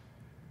us.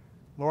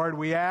 Lord,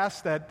 we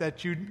ask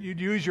that you'd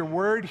use your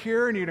word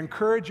here and you'd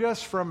encourage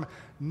us from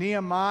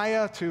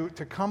Nehemiah to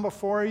come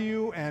before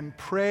you and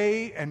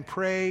pray and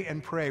pray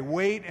and pray.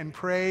 Wait and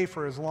pray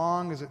for as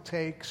long as it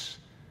takes.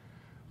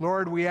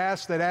 Lord, we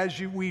ask that as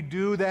we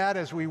do that,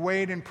 as we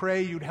wait and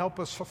pray, you'd help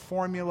us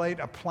formulate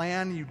a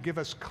plan. You'd give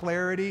us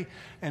clarity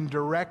and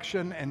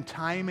direction and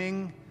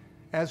timing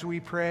as we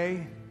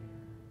pray.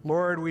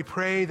 Lord, we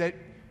pray that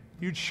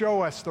you'd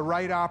show us the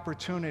right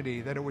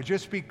opportunity, that it would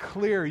just be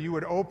clear. You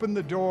would open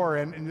the door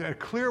in a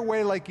clear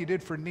way like you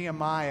did for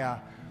Nehemiah,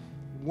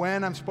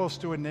 when I'm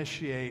supposed to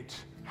initiate,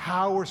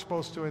 how we're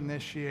supposed to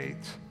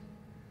initiate.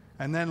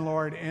 And then,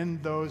 Lord, in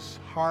those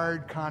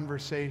hard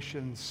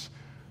conversations,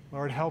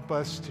 Lord, help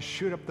us to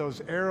shoot up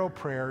those arrow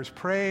prayers,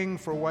 praying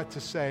for what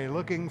to say,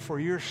 looking for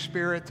your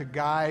Spirit to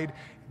guide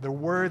the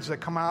words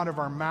that come out of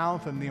our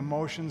mouth and the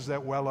emotions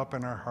that well up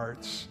in our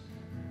hearts.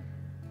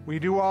 We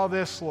do all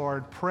this,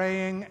 Lord,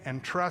 praying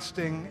and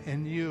trusting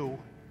in you.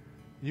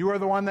 You are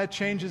the one that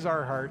changes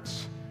our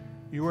hearts.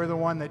 You are the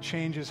one that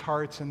changes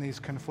hearts in these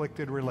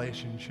conflicted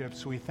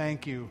relationships. We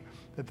thank you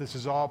that this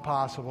is all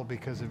possible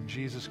because of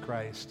Jesus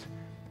Christ.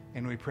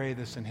 And we pray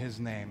this in His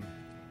name.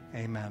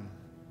 Amen.